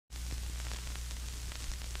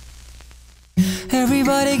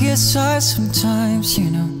Everybody gets tired sometimes,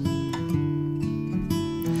 you know.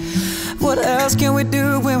 What else can we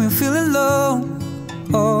do when we're feeling low?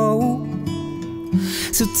 Oh,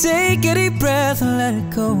 so take a deep breath and let it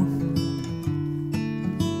go.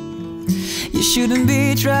 You shouldn't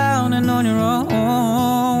be drowning on your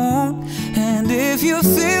own. And if you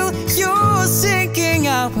feel you're sinking,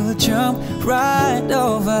 I will jump right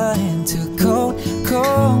over into cold,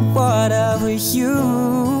 cold water with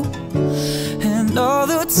you. And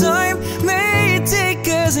although time may take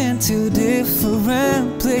us into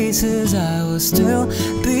different places, I will still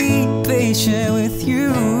be patient with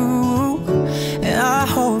you. And I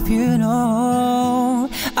hope you know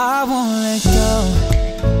I won't let go.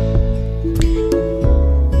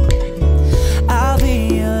 I'll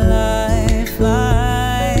be your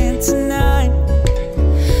lifeline tonight.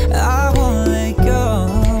 I won't let go.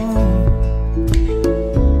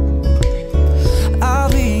 I'll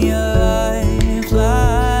be your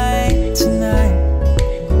lifeline tonight.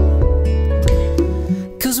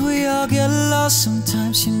 'Cause we all get lost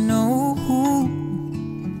sometimes, you know.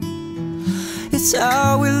 It's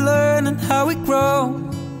how we learn and how we grow.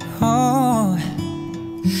 Oh,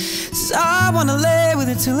 so I wanna lay with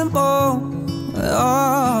it till I'm old.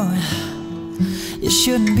 Oh, you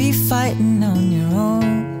shouldn't be fighting on your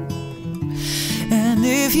own. And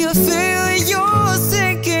if you feel you're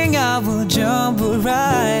sinking, I will jump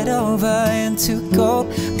right over into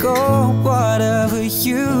cold, cold water with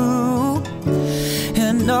you.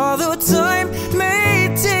 And although time may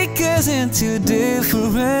take us into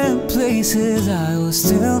different places, I will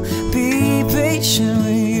still be patient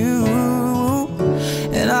with you.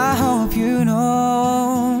 And I hope you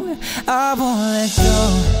know I won't let go.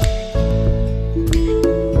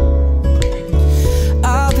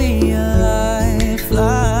 I'll be your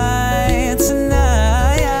lifeline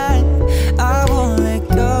tonight. I won't let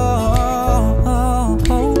go.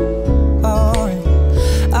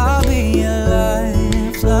 I'll be your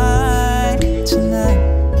lifeline tonight.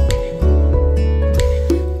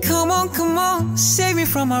 Come on, save me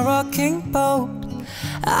from my rocking boat.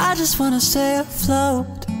 I just wanna stay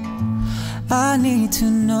afloat. I need to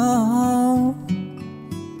know.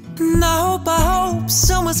 And I hope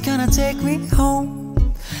someone's gonna take me home,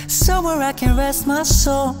 somewhere I can rest my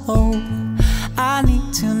soul. I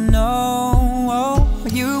need to know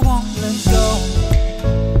you won't let go.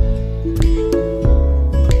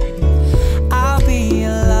 I'll be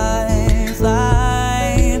your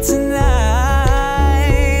lifeline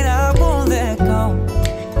tonight. I won't let go.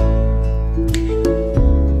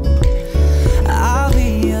 I'll be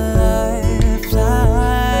your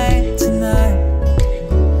lifeline tonight.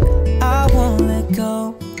 I won't let go.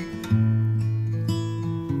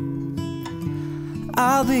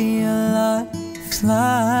 I'll be your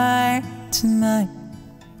lifeline tonight.